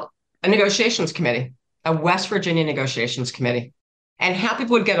have built a negotiations committee, a West Virginia negotiations committee. And how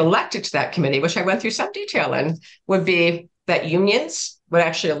people would get elected to that committee, which I went through some detail in, would be that unions would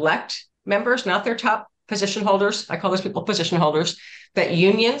actually elect members, not their top position holders. I call those people position holders. That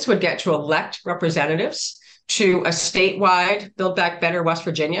unions would get to elect representatives to a statewide Build Back Better West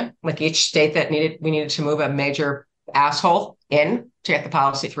Virginia, like each state that we needed to move a major asshole in to get the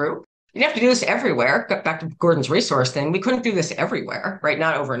policy through. You have to do this everywhere. Go back to Gordon's resource thing. We couldn't do this everywhere, right?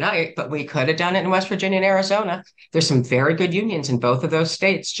 Not overnight, but we could have done it in West Virginia and Arizona. There's some very good unions in both of those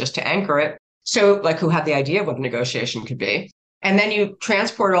states just to anchor it. So, like, who had the idea of what a negotiation could be. And then you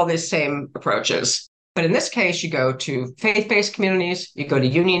transport all these same approaches. But in this case, you go to faith-based communities, you go to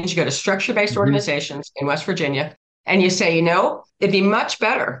unions, you go to structure-based organizations in West Virginia, and you say, it'd be much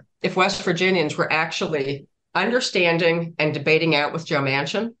better if West Virginians were actually understanding and debating out with Joe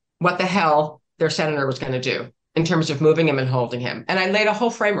Manchin what the hell their senator was going to do in terms of moving him and holding him. And I laid a whole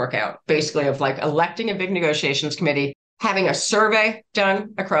framework out, basically, of like electing a big negotiations committee, having a survey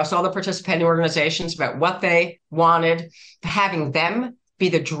done across all the participating organizations about what they wanted, having them be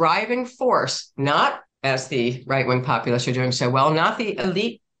the driving force, not as the right-wing populists are doing so well, not the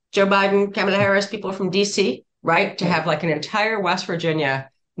elite Joe Biden, Kamala Harris, people from DC, right? To have like an entire West Virginia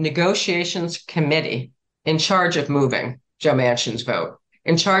negotiations committee in charge of moving Joe Manchin's vote,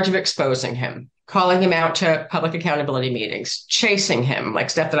 in charge of exposing him, calling him out to public accountability meetings, chasing him, like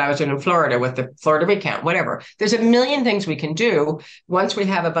stuff that I was doing in Florida with the Florida recount, whatever. There's a million things we can do once we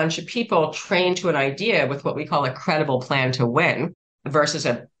have a bunch of people trained to an idea with what we call a credible plan to win versus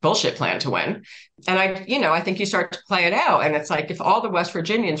a bullshit plan to win. And I think you start to play it out. And it's like, if all the West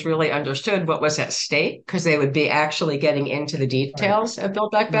Virginians really understood what was at stake, because they would be actually getting into the details of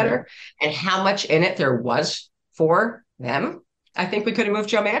Build Back Better and how much in it there was for them, I think we could have moved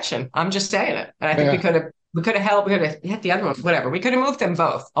Joe Manchin. I'm just saying it. And I think we could have hit the other ones, whatever. We could have moved them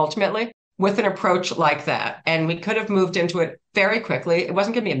both ultimately with an approach like that. And we could have moved into it very quickly. It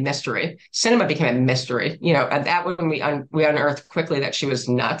wasn't going to be a mystery. Cinema became a mystery, and that when we unearthed quickly that she was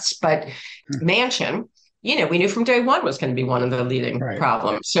nuts. But Manchin, we knew from day one was going to be one of the leading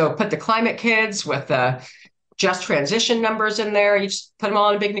problems. So put the climate kids with the just transition numbers in there. You just put them all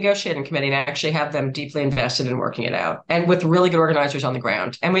on a big negotiating committee and actually have them deeply invested in working it out and with really good organizers on the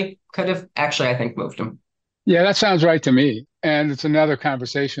ground. And we could have actually, I think, moved them. Yeah, that sounds right to me. And it's another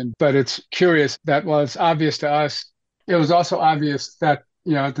conversation, but it's curious that while it's obvious to us, it was also obvious that,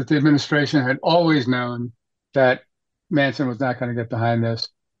 that the administration had always known that Manchin was not going to get behind this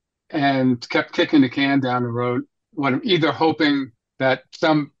and kept kicking the can down the road, either hoping that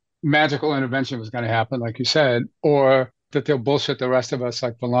some magical intervention was going to happen, like you said, or that they'll bullshit the rest of us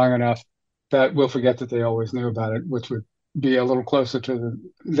like for long enough that we'll forget that they always knew about it, which would be a little closer to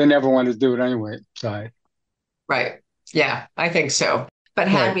they never wanted to do it anyway side. Right. Yeah, I think so. But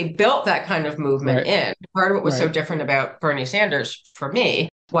had we built that kind of movement in, part of what was so different about Bernie Sanders for me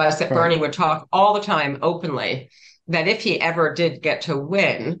was that Bernie would talk all the time openly that if he ever did get to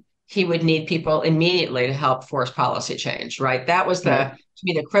win, he would need people immediately to help force policy change, right? That was to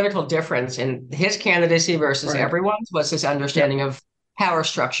me, the critical difference in his candidacy versus everyone's was his understanding of power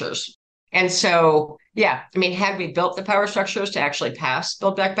structures. And so, had we built the power structures to actually pass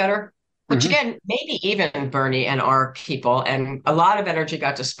Build Back Better, which again, maybe even Bernie and our people, and a lot of energy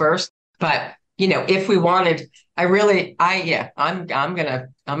got dispersed. But if we wanted, I'm gonna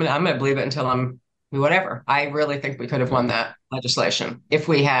believe it until I'm whatever. I really think we could have won that legislation if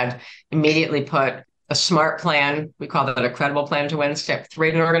we had immediately put a smart plan. We call that a credible plan to win. Step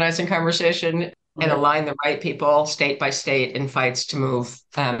 3 in an organizing conversation and align the right people state by state in fights to move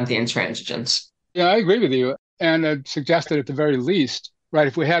the intransigents. Yeah, I agree with you, and I'd suggested at the very least. Right.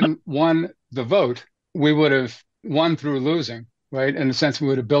 If we hadn't won the vote, we would have won through losing. Right. In the sense we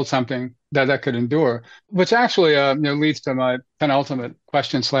would have built something that could endure, which actually leads to my penultimate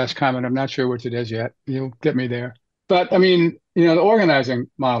question / comment. I'm not sure which it is yet. You'll get me there. But the organizing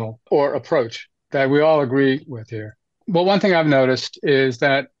model or approach that we all agree with here. Well, one thing I've noticed is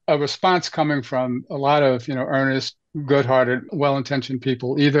that a response coming from a lot of, earnest, good-hearted, well-intentioned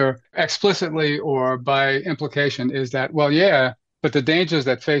people, either explicitly or by implication, is that, well, yeah, but the dangers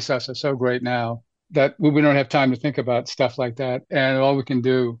that face us are so great now that we don't have time to think about stuff like that. And all we can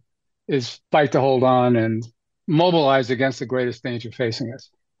do is fight to hold on and mobilize against the greatest danger facing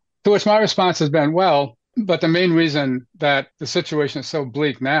us. To which my response has been, well, but the main reason that the situation is so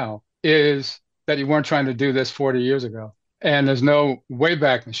bleak now is that you weren't trying to do this 40 years ago. And there's no way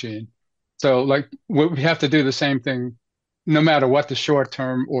back machine. So we have to do the same thing no matter what the short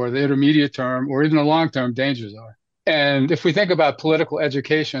term or the intermediate term or even the long term dangers are. And if we think about political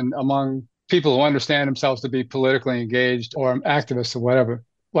education among people who understand themselves to be politically engaged or activists or whatever,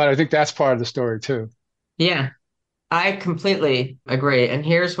 well, I think that's part of the story too. Yeah, I completely agree. And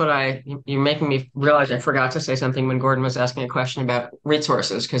here's what you're making me realize I forgot to say something when Gordon was asking a question about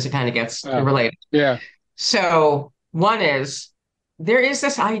resources, because it kind of gets related. Yeah. So one is, there is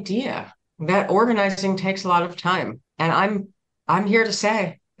this idea that organizing takes a lot of time. And I'm here to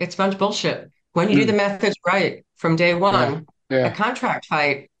say it's a bunch of bullshit. When you do the methods right from day one, A contract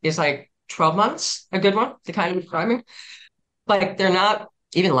fight is like 12 months, a good one, the kind of describing. Like they're not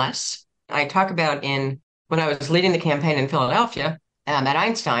even less. I talk about when I was leading the campaign in Philadelphia at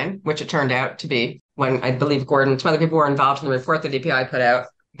Einstein, which it turned out to be when I believe Gordon, some other people were involved in the report the DPI put out,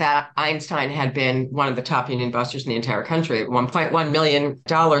 that Einstein had been one of the top union busters in the entire country. $1.1 million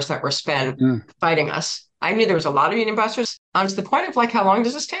that were spent fighting us. I knew there was a lot of union busters. To the point of like, how long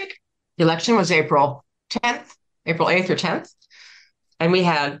does this take? The election was April 10th, April 8th or 10th. And we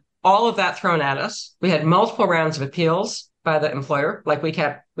had all of that thrown at us. We had multiple rounds of appeals by the employer. Like we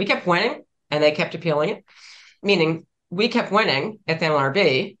kept winning and they kept appealing it, meaning we kept winning at the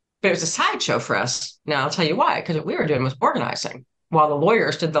NLRB, but it was a sideshow for us. Now I'll tell you why, because what we were doing was organizing while the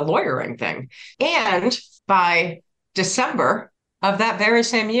lawyers did the lawyering thing. And by December of that very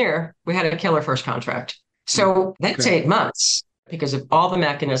same year, we had a killer first contract. So that's 8 months because of all the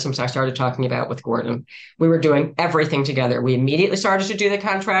mechanisms I started talking about with Gordon. We were doing everything together. We immediately started to do the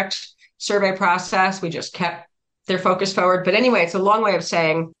contract survey process. We just kept their focus forward. But anyway, it's a long way of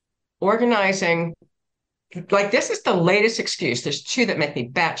saying organizing, like this is the latest excuse. There's two that make me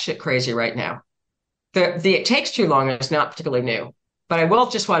batshit crazy right now. The it takes too long is not particularly new. But I will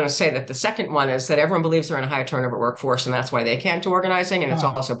just want to say that the second one is that everyone believes they're in a high turnover workforce, and that's why they can't do organizing, and it's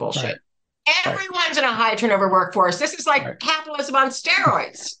also bullshit. Right. Everyone's in a high turnover workforce. This is like capitalism on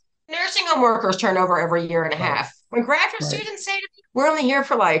steroids. Nursing home workers turn over every year and a half. When graduate students say to me, we're only here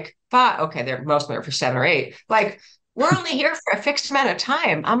for like 5, okay, they're mostly here for 7 or 8. Like, we're only here for a fixed amount of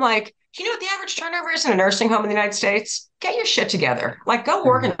time. I'm like, do you know what the average turnover is in a nursing home in the United States? Get your shit together. Like, go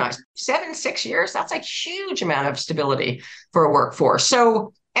organize. 7, 6 years, that's a huge amount of stability for a workforce.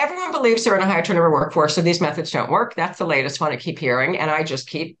 So everyone believes they're in a high turnover workforce, so these methods don't work. That's the latest one I keep hearing, and I just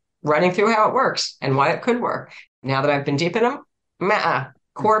keep running through how it works and why it could work. Now that I've been deep in them,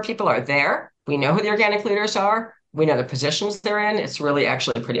 core people are there. We know who the organic leaders are. We know the positions they're in. It's really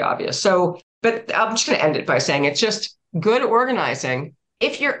actually pretty obvious. So, but I'm just going to end it by saying it's just good organizing.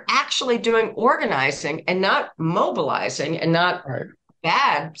 If you're actually doing organizing and not mobilizing and not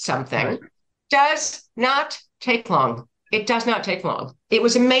bad something, does not take long. It does not take long. It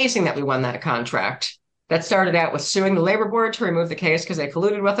was amazing that we won that contract. That started out with suing the labor board to remove the case because they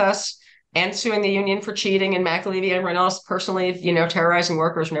colluded with us, and suing the union for cheating, and McAlevey and everyone else personally, terrorizing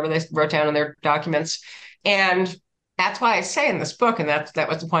workers whenever they wrote down in their documents. And that's why I say in this book, and that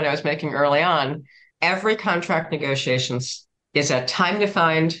was the point I was making early on, every contract negotiations is a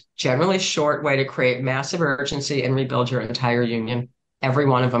time-defined, generally short way to create massive urgency and rebuild your entire union, every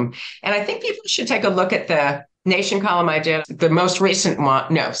one of them. And I think people should take a look at the Nation column I did, the most recent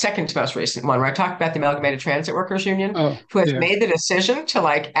one, second to most recent one, where I talked about the Amalgamated Transit Workers Union, who has made the decision to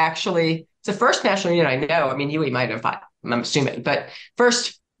it's the first national union I know. I mean, UE might have, I'm assuming, but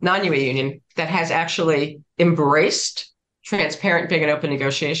first non-UE union that has actually embraced transparent, big, and open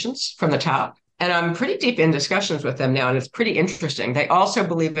negotiations from the top. And I'm pretty deep in discussions with them now, and it's pretty interesting. They also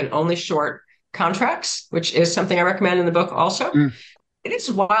believe in only short contracts, which is something I recommend in the book also. It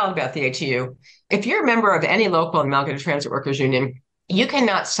is wild about the ATU. If you're a member of any local Amalgamated Transit Workers Union, you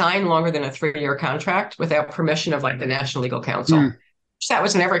cannot sign longer than a 3-year contract without permission of the National Legal Counsel. That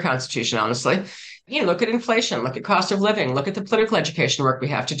was in every constitution, honestly. Look at inflation, look at cost of living, look at the political education work we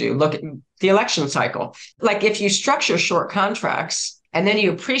have to do, look at the election cycle. Like if you structure short contracts and then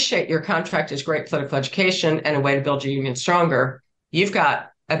you appreciate your contract as great political education and a way to build your union stronger, you've got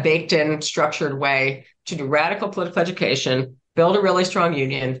a baked in, structured way to do radical political education, build a really strong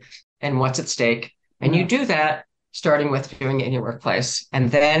union, and what's at stake. And you do that starting with doing it in your workplace,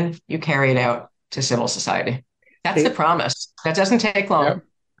 and then you carry it out to civil society. That's the promise. That doesn't take long.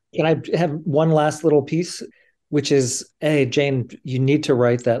 Can I have one last little piece, which is, A, Jane, you need to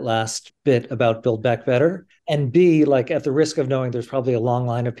write that last bit about Build Back Better. And B, at the risk of knowing there's probably a long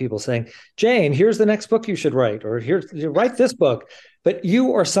line of people saying, Jane, here's the next book you should write, or write this book. But you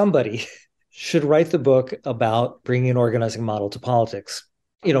or somebody should write the book about bringing an organizing model to politics.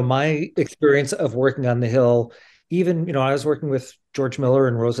 My experience of working on the Hill, even, I was working with George Miller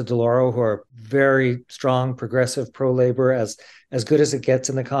and Rosa DeLauro, who are very strong, progressive, pro-labor, as good as it gets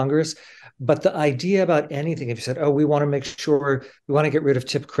in the Congress. But the idea about anything, if you said, we want to make sure, we want to get rid of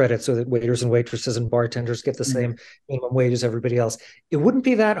tip credit so that waiters and waitresses and bartenders get the same minimum wage as everybody else, it wouldn't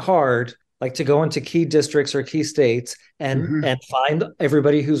be that hard to go into key districts or key states and find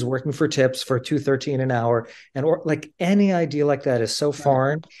everybody who's working for tips for $2.13 an hour. And any idea like that is so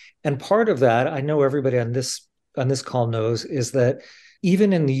foreign. And part of that, I know everybody on this call knows, is that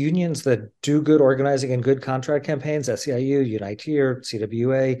even in the unions that do good organizing and good contract campaigns, SEIU, Unite Here,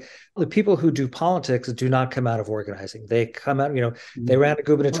 CWA, the people who do politics do not come out of organizing. They come out, they ran a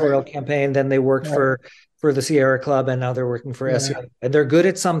gubernatorial campaign, then they worked for the Sierra Club, and now they're working for SEIU. And they're good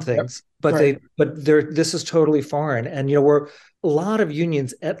at some things, but this is totally foreign. And we're a lot of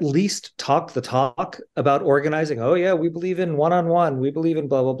unions at least talk the talk about organizing. Oh yeah, we believe in one-on-one, we believe in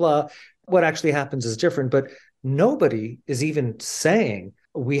blah blah blah. What actually happens is different, but nobody is even saying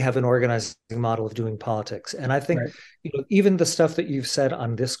we have an organizing model of doing politics. And I think even the stuff that you've said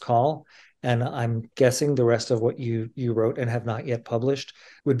on this call, and I'm guessing the rest of what you wrote and have not yet published,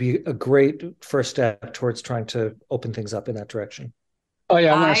 would be a great first step towards trying to open things up in that direction. Oh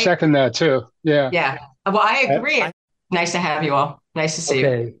yeah, I want to second that too. Yeah. Yeah. Well, I agree. Nice to have you all. Nice to see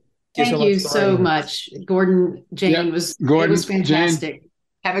you. Thank you so much. Gordon, Jane, it was fantastic. Jane.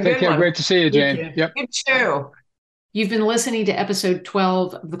 Have a good one. Great to see you, Jane. You too. You've been listening to episode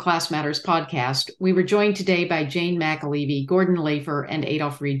 12 of the Class Matters podcast. We were joined today by Jane McAlevey, Gordon Lafer, and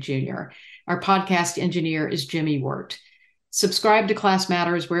Adolph Reed Jr. Our podcast engineer is Jimmy Wirt. Subscribe to Class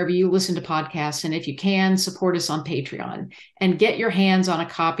Matters wherever you listen to podcasts, and if you can, support us on Patreon. And get your hands on a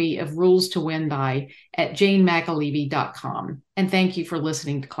copy of Rules to Win By at janemcalevey.com. And thank you for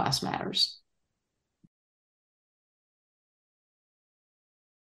listening to Class Matters.